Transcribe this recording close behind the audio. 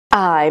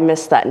I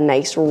miss that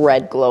nice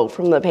red glow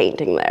from the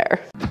painting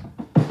there.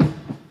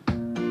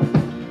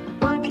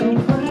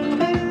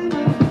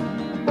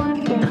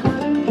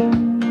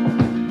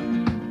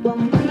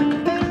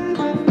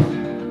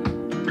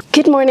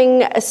 Good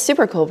morning,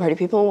 super cool party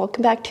people, and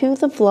welcome back to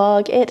the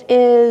vlog. It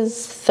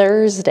is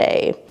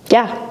Thursday.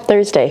 Yeah,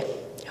 Thursday.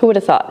 Who would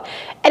have thought?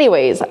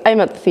 Anyways, I'm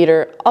at the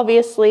theater.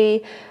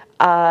 Obviously,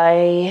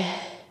 I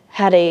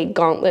had a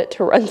gauntlet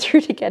to run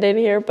through to get in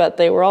here, but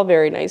they were all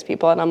very nice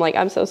people, and I'm like,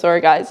 I'm so sorry,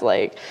 guys.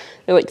 Like,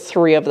 there are like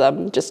 3 of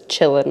them just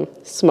chilling,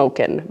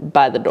 smoking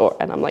by the door,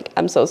 and I'm like,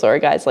 I'm so sorry,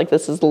 guys. Like,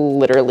 this is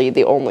literally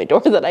the only door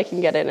that I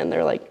can get in, and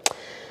they're like,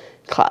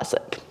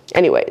 classic.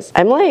 Anyways,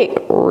 I'm like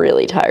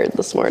really tired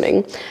this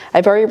morning.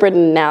 I've already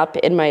written nap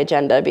in my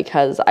agenda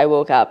because I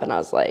woke up and I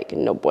was like,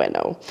 no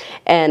bueno.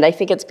 And I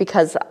think it's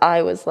because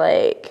I was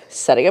like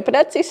setting up an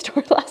Etsy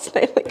store last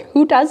night. Like,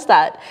 who does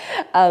that?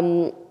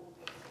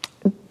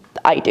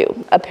 I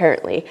do,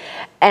 apparently.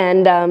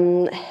 And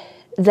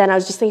then I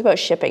was just thinking about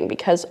shipping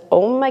because,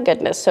 oh my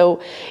goodness.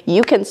 So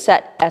you can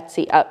set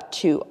Etsy up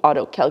to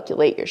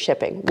auto-calculate your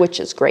shipping,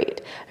 which is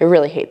great. I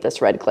really hate this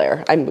red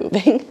glare. I'm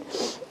moving.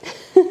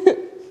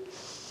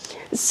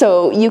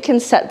 So you can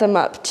set them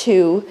up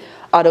to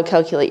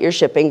auto-calculate your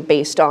shipping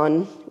based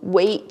on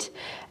weight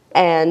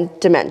and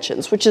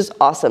dimensions, which is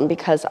awesome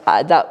because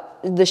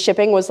the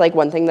shipping was like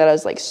one thing that I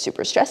was like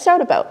super stressed out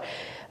about.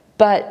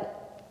 But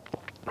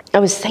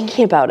I was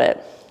thinking about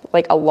it,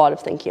 like a lot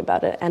of thinking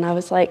about it, and I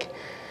was like,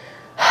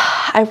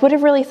 I would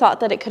have really thought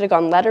that it could have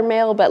gone letter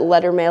mail, but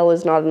letter mail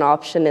is not an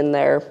option in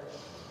their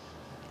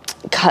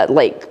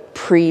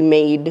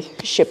pre-made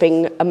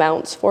shipping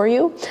amounts for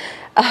you.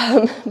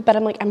 But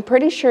I'm like, I'm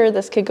pretty sure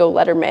this could go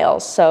letter mail.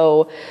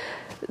 So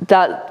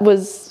that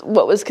was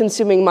what was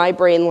consuming my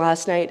brain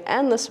last night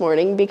and this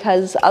morning,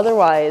 because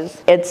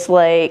otherwise it's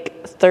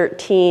like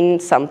 13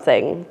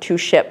 something to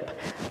ship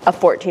a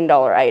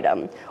 $14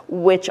 item,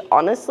 which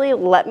honestly,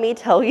 let me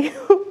tell you,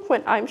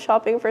 when I'm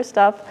shopping for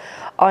stuff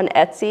on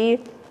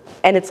Etsy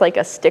and it's like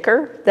a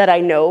sticker that I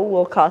know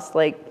will cost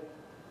like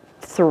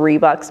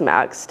 $3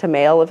 max to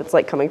mail if it's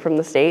like coming from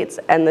the States,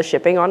 and the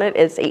shipping on it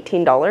is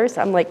 $18,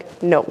 I'm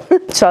like, no.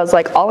 So I was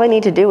like, all I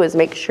need to do is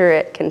make sure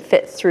it can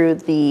fit through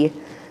the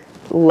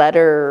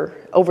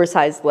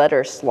oversized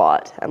letter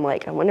slot. I'm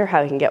like, I wonder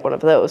how I can get one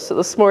of those. So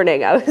this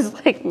morning I was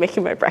like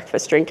making my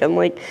breakfast drink and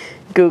like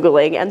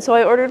Googling, and so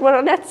I ordered one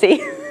on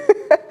Etsy,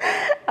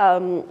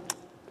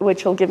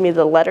 which will give me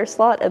the letter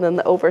slot and then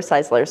the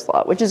oversized letter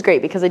slot, which is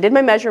great because I did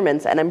my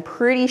measurements and I'm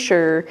pretty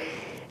sure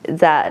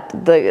that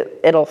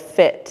it'll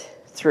fit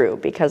through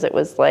because it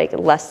was like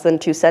less than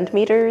 2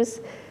 centimeters,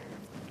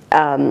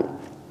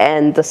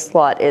 and the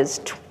slot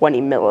is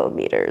 20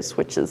 millimeters,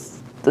 which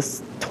is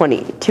this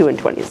 22 and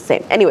 20 is the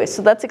same. Anyway,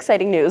 so that's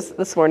exciting news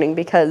this morning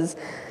because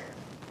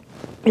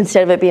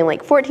instead of it being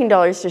like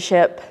 $14 to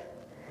ship,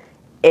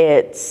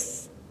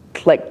 it's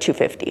like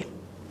 $2.50,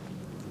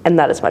 and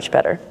that is much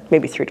better.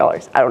 Maybe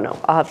 $3. I don't know.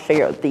 I'll have to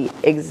figure out the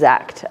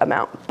exact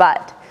amount,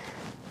 but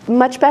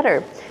much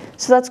better.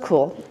 So that's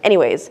cool.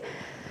 Anyways,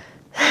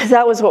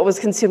 that was what was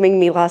consuming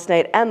me last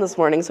night and this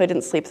morning, so I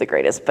didn't sleep the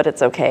greatest, but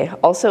it's okay.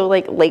 Also,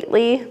 like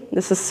lately,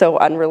 this is so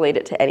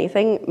unrelated to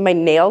anything, my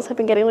nails have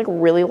been getting like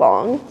really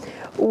long,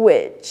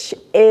 which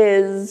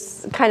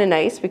is kind of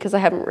nice because I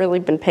haven't really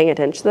been paying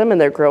attention to them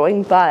and they're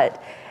growing,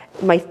 but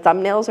my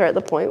thumbnails are at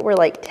the point where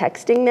like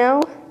texting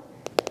now,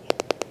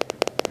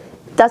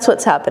 that's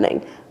what's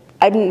happening.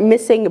 I'm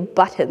missing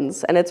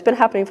buttons, and it's been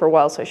happening for a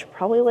while, so I should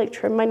probably like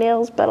trim my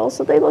nails, but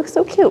also they look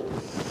so cute.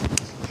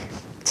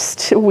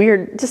 Just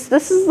weird, this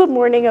is the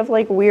morning of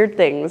like weird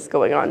things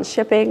going on.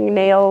 Shipping,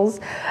 nails.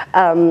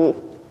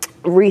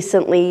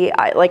 Recently,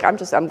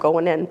 I'm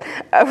going in.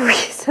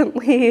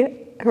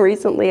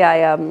 Recently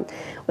I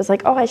was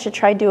like, oh, I should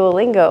try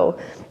Duolingo,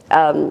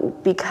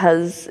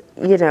 because,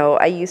 you know,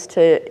 I used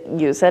to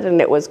use it and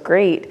it was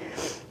great.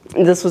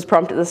 This was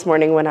prompted this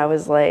morning when I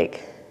was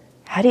like,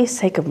 how do you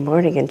say good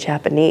morning in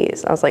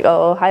Japanese? I was like,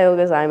 oh, ohayou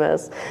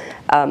gozaimasu.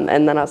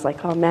 And then I was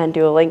like, oh man,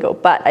 Duolingo.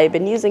 But I've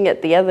been using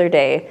it the other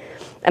day,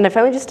 and I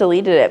finally just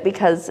deleted it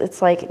because it's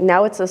like,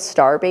 now it's a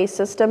star-based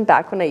system.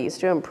 Back when I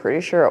used to, I'm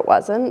pretty sure it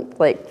wasn't,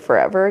 like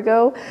forever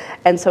ago.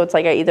 And so it's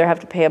like I either have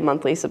to pay a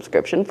monthly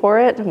subscription for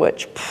it,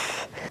 which,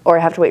 or I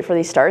have to wait for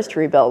these stars to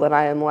rebuild. And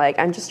I am like,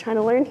 I'm just trying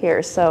to learn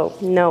here. So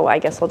no, I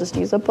guess I'll just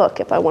use a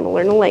book if I want to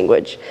learn a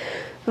language.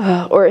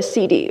 Or a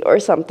CD or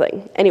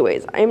something.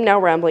 Anyways, I am now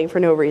rambling for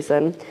no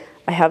reason.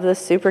 I have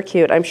this super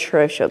cute, I'm sure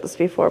I've showed this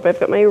before, but I've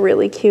got my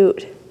really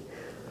cute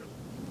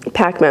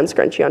Pac-Man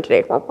scrunchie on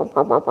today. I'm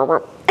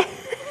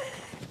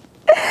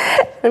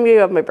gonna go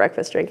have my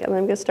breakfast drink and then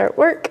I'm gonna start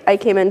work. I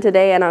came in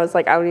today and I was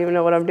like, I don't even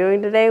know what I'm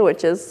doing today,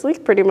 which is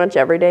like pretty much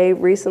every day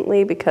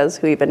recently because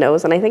who even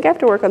knows? And I think I have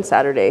to work on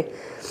Saturday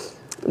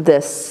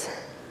this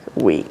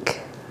week.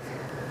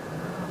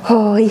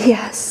 Oh,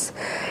 yes.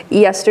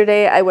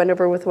 Yesterday, I went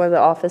over with one of the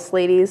office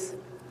ladies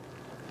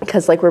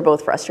because like we're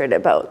both frustrated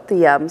about the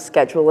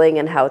scheduling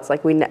and how it's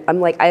like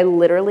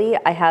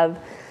I have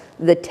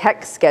the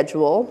tech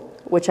schedule,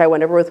 which I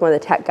went over with one of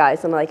the tech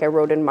guys, and like I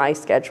wrote in my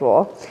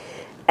schedule,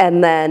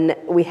 And then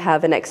we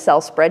have an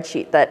Excel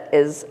spreadsheet that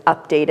is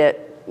updated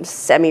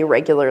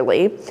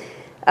semi-regularly.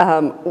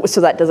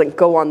 So that doesn't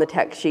go on the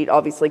text sheet,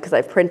 obviously, because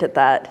I've printed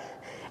that.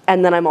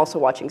 And then I'm also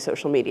watching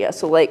social media.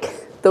 So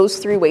like those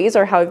 3 ways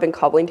are how I've been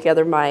cobbling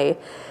together my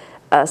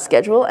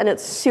schedule, and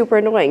it's super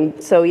annoying.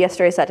 So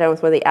yesterday I sat down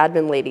with one of the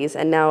admin ladies,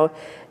 and now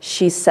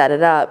she set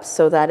it up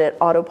so that it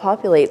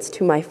auto-populates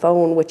to my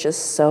phone, which is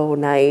so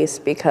nice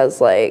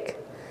because like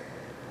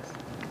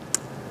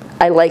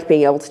I like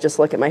being able to just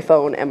look at my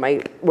phone and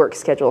my work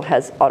schedule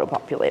has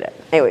auto-populated.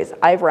 Anyways,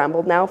 I've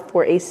rambled now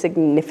for a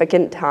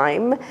significant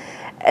time.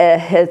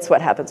 It's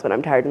what happens when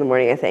I'm tired in the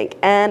morning, I think.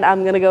 And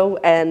I'm gonna go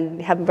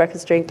and have a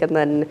breakfast drink and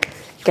then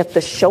get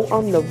the show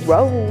on the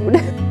road.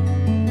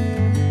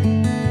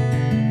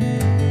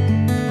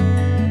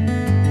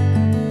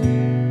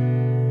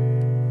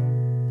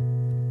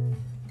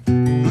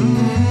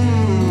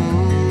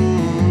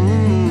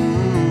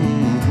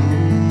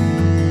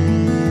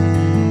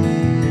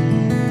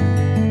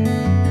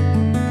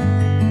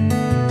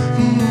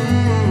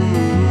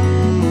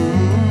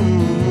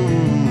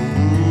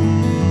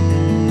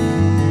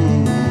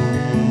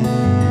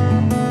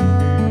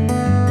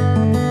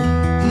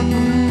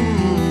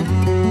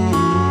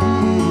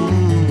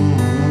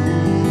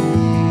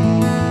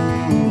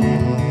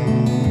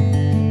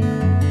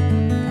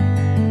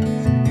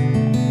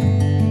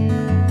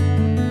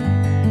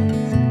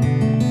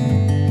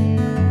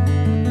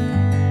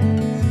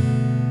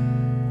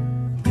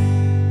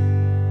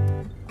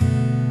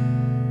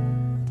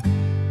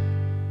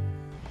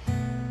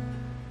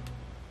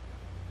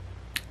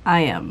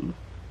 I am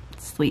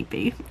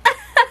sleepy.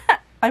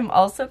 I'm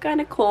also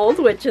kind of cold,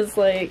 which is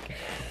like,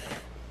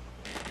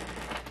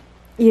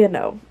 you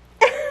know.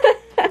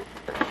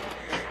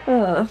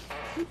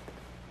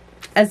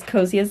 As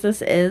cozy as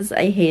this is,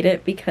 I hate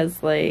it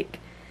because like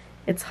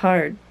it's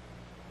hard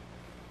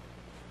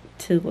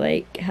to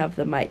like have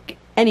the mic.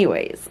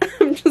 Anyways,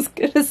 I'm just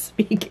gonna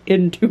speak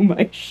into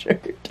my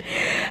shirt.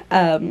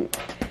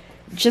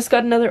 Just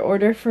got another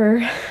order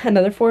for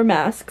another 4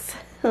 masks.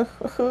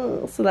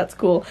 So that's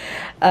cool.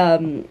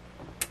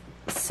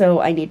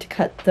 So I need to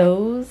cut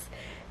those,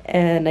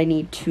 and I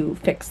need to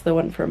fix the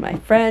one for my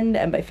friend,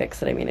 and by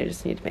fix it I mean I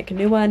just need to make a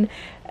new one.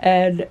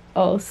 And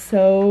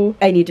also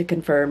I need to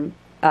confirm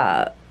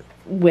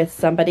with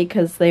somebody,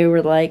 because they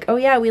were like, oh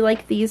yeah, we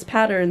like these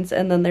patterns,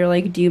 and then they're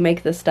like, do you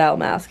make this style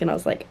mask? And I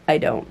was like, I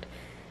don't.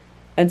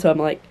 And so I'm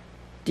like,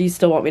 do you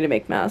still want me to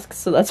make masks?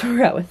 So that's where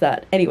we're at with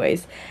that.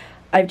 Anyways,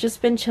 I've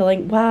just been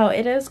chilling. Wow,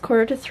 it is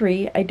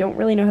 2:45. I don't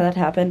really know how that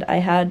happened. I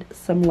had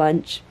some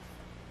lunch,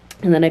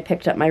 and then I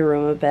picked up my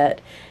room a bit,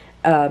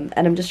 and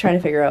I'm just trying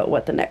to figure out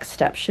what the next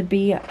step should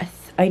be.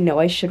 I know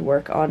I should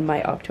work on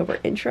my October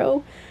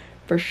intro,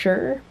 for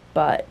sure,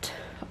 but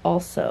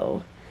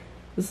also,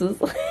 this is...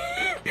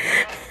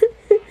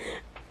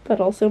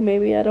 but also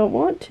maybe I don't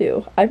want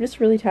to. I'm just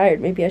really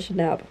tired. Maybe I should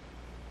nap.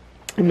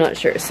 I'm not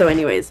sure. So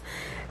anyways,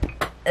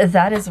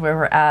 that is where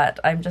we're at.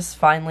 I'm just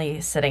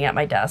finally sitting at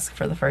my desk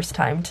for the first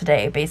time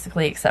today,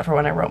 basically, except for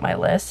when I wrote my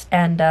list.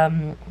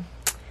 And,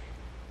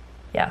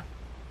 yeah,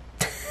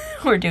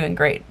 we're doing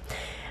great.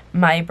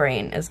 My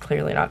brain is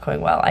clearly not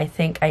going well. I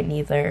think my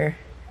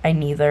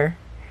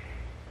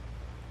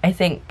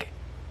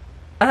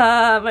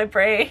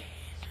brain.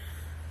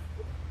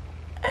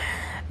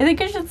 I think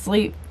I should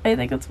sleep. I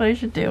think that's what I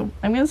should do.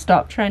 I'm gonna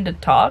stop trying to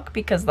talk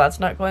because that's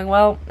not going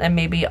well, and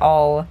maybe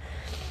I'll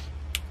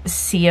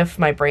see if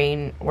my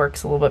brain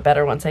works a little bit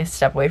better once I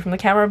step away from the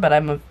camera, but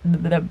I'm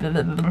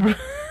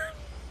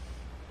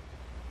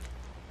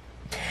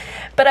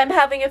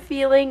having a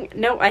feeling,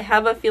 no, I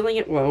have a feeling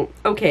it won't.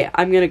 Okay,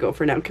 I'm gonna go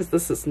for now because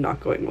this is not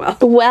going well.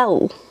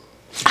 Well,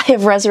 I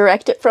have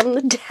resurrected from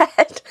the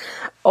dead.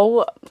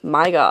 Oh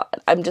my god.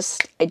 I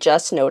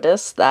just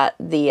noticed that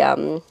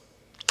the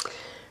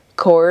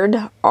cord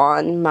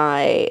on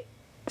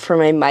for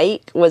my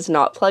mic was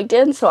not plugged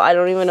in, so I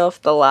don't even know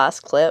if the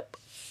last clip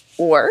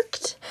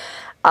worked.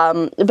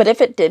 But if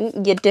it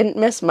didn't, you didn't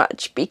miss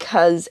much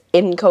because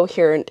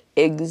incoherent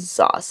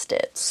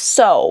exhausted.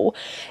 So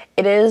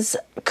it is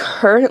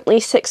currently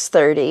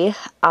 6:30.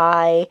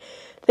 I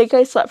think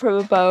I slept from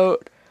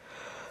about,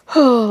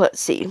 let's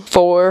see,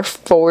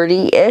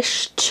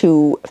 4:40-ish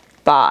to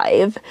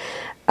 5,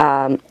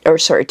 or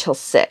sorry, till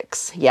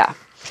 6, yeah.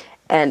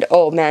 And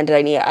oh man, did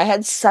I need it. I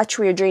had such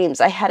weird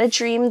dreams. I had a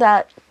dream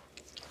that,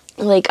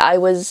 like, I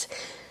was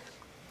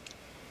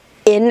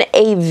in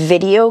a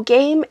video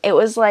game. It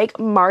was like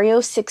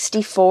Mario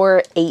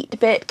 64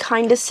 8-bit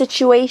kind of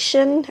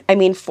situation. I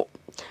mean,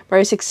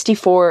 Mario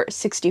 64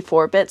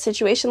 64-bit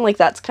situation. Like,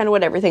 that's kind of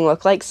what everything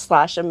looked like,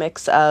 slash a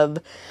mix of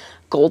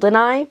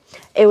GoldenEye.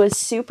 It was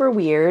super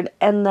weird.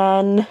 And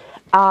then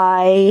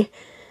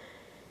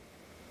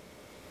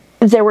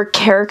there were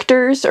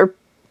characters or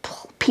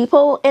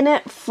people in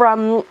it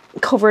from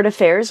Covert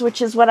Affairs,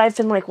 which is what I've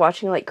been like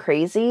watching like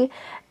crazy.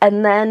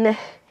 And then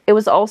it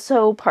was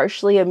also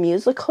partially a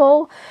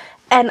musical,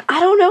 And I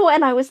don't know,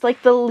 and I was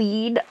like the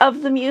lead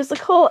of the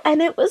musical, and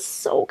it was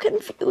so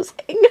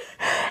confusing.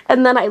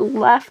 And then I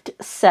left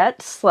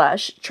set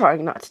 /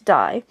 trying not to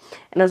die,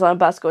 and I was on a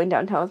bus going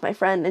downtown with my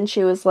friend, and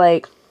she was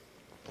like,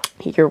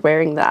 "You're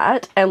wearing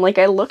that?" And like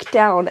I looked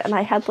down and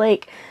I had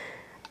like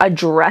a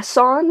dress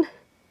on,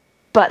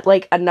 but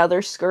like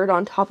another skirt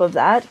on top of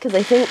that, because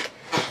I think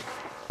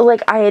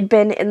like I had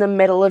been in the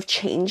middle of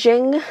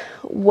changing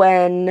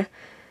when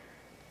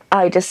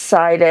I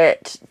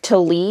decided to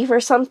leave or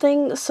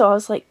something. So I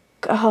was like,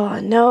 oh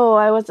no,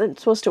 I wasn't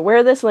supposed to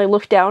wear this. And I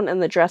looked down and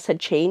the dress had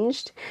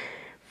changed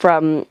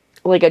from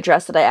like a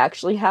dress that I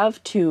actually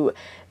have to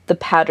the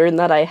pattern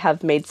that I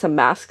have made some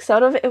masks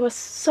out of. It was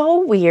so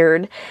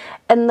weird.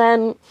 And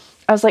then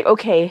I was like,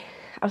 okay.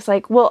 I was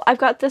like, well, I've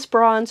got this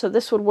bra on, so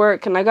this would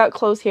work. And I got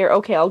clothes here.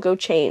 Okay, I'll go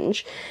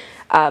change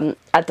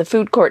at the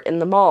food court in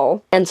the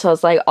mall. And so I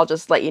was like, I'll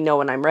just let you know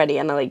when I'm ready.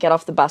 And I like get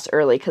off the bus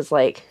early because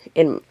like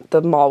in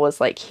the mall was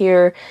like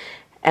here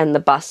and the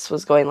bus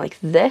was going like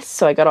this.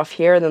 So I got off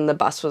here and then the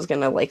bus was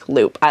gonna like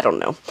loop. I don't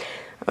know.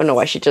 I don't know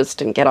why she just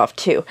didn't get off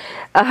too.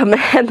 And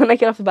then I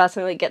get off the bus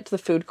and I like get to the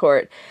food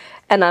court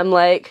and I'm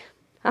like,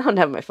 I don't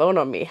have my phone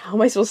on me. How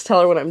am I supposed to tell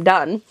her when I'm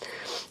done?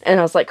 And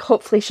I was like,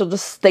 hopefully she'll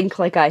just think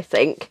like I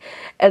think.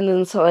 And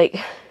then so like,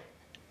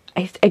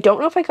 I don't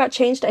know if I got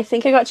changed. I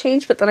think I got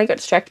changed, but then I got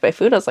distracted by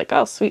food. I was like,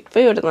 oh, sweet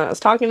food. And then I was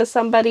talking to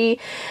somebody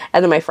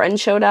and then my friend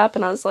showed up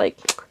and I was like,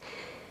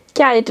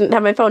 yeah, I didn't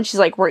have my phone. She's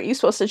like, weren't you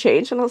supposed to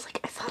change? And I was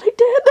like, I thought I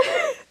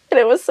did. And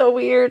it was so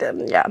weird.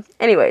 And yeah,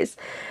 anyways,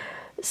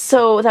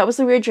 so that was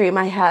the weird dream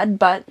I had,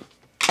 but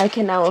I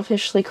can now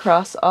officially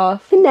cross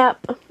off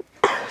nap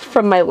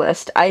from my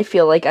list. I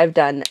feel like I've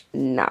done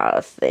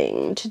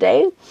nothing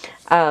today.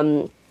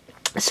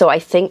 So I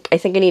think I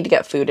need to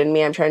get food in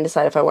me. I'm trying to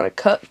decide if I want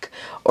to cook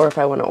or if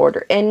I want to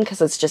order in because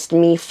it's just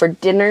me for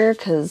dinner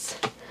because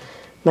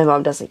my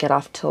mom doesn't get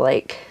off till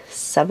like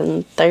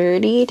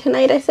 7:30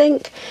 tonight, I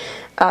think.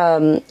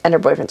 And her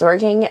boyfriend's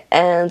working.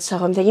 And so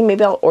I'm thinking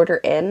maybe I'll order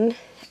in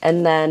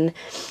and then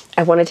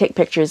I want to take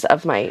pictures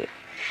of my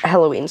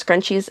Halloween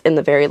scrunchies in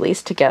the very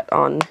least to get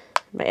on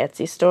my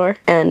Etsy store.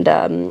 And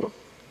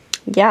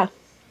yeah,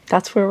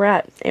 that's where we're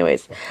at.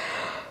 Anyways,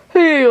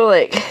 I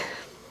like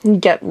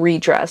get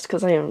redressed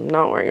because I am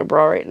not wearing a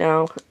bra right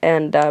now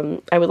and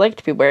I would like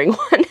to be wearing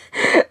one.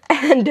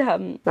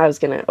 And I was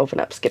gonna open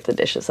up, skip the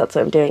dishes, that's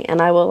what I'm doing,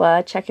 and I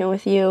will check in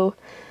with you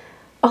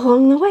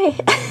along the way.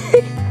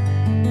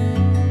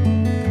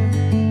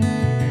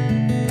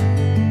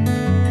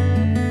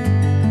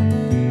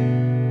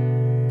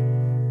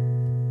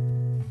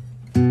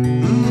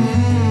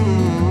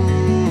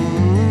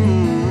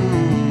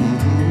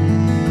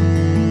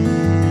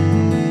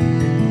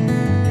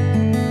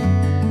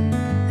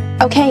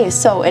 Okay,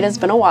 so it has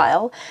been a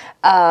while.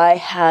 I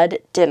had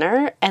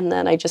dinner and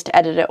then I just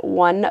edited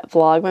one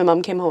vlog. My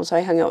mom came home, so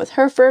I hung out with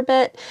her for a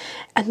bit.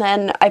 And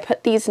then I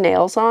put these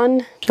nails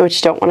on,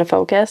 which don't want to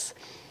focus.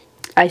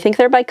 I think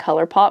they're by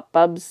ColourPop.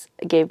 Bubs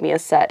gave me a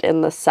set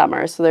in the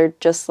summer, so they're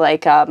just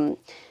like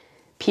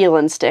peel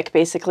and stick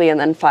basically and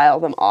then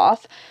file them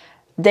off.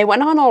 They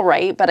went on all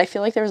right, but I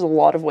feel like there was a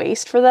lot of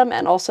waste for them,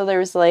 and also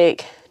there's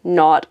like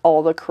not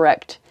all the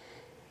correct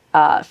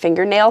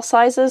fingernail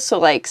sizes, so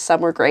like some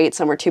were great,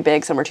 some were too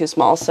big, some were too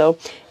small. So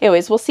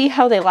anyways, we'll see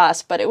how they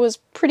last, but it was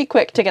pretty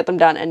quick to get them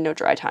done and no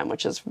dry time,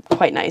 which is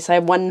quite nice. I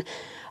have one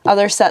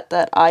other set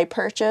that I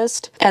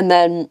purchased and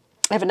then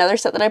I have another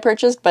set that I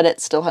purchased, but it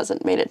still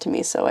hasn't made it to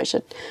me, so I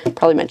should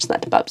probably mention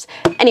that to Bubs.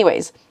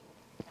 Anyways,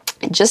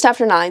 just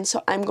after 9,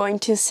 so I'm going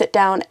to sit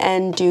down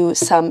and do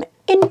some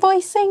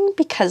invoicing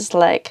because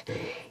like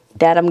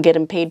that I'm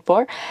getting paid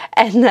for,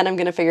 and then I'm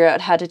gonna figure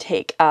out how to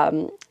take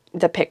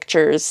the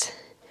pictures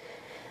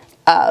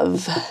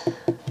of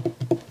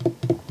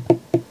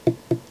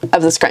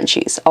the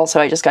scrunchies. Also,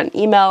 I just got an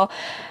email,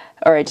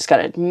 or I just got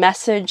a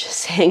message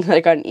saying that I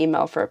got an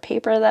email for a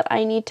paper that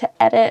I need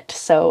to edit,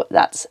 so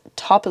that's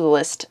top of the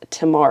list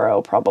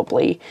tomorrow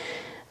probably,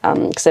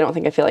 because I don't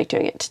think I feel like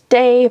doing it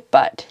today,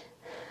 but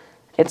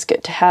it's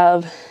good to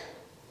have.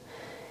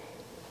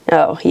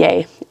 Oh,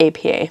 yay,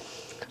 APA.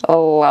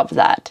 Love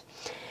that.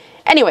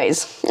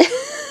 Anyways,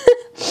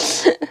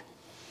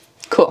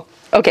 cool.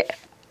 Okay.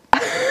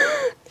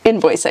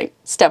 Invoicing,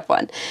 step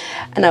 1.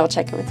 And I will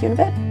check in with you in a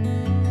bit.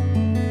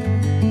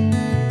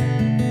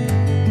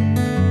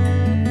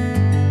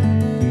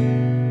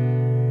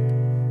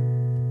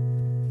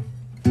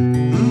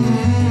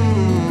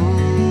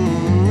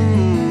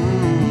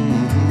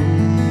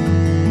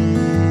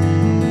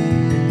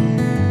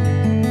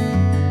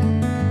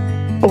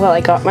 Well,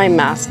 I got my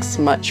masks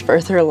much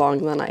further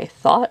along than I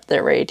thought.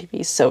 They're ready to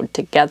be sewed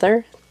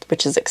together,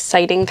 which is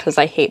exciting because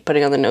I hate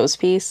putting on the nose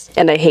piece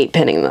and I hate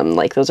pinning them.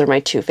 Like, those are my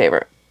 2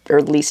 favorite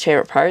or least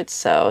favorite parts.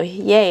 So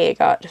yay, I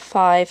got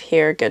 5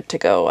 here, good to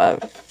go. A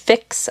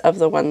fix of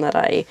the one that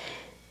I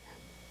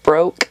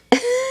broke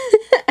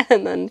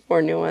and then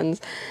 4 new ones.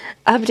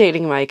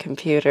 Updating my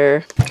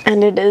computer,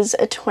 and it is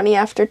a 20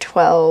 after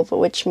 12,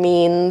 which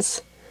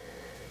means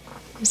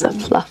there's a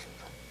fluff.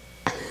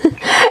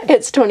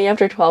 It's 20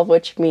 after 12,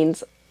 which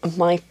means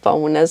my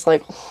phone as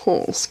like,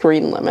 oh,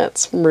 screen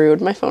limits.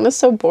 Rude. My phone is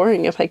so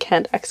boring if I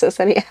can't access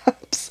any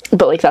apps.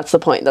 But like, that's the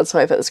point. That's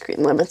why I put the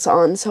screen limits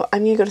on. So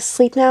I'm gonna go to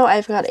sleep now.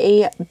 I've got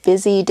a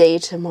busy day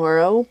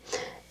tomorrow.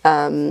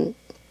 I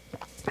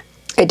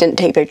didn't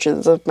take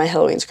pictures of my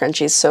Halloween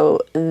scrunchies,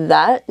 so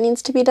that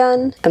needs to be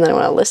done. And then I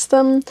want to list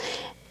them.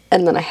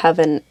 And then I have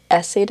an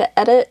essay to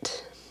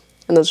edit.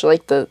 And those are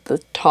like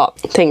the top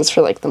things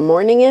for like the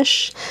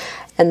morning-ish.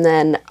 And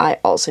then I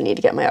also need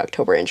to get my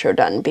October intro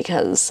done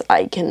because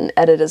I can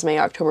edit as many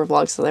October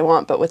vlogs as I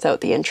want, but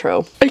without the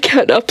intro, I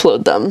can't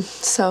upload them.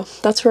 So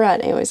that's where we're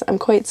at. Anyways, I'm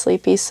quite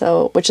sleepy,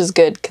 so, which is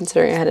good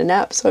considering I had a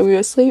nap, so I'm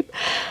gonna sleep.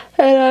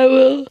 And I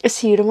will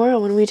see you tomorrow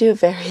when we do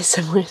very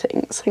similar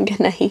things. Good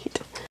night.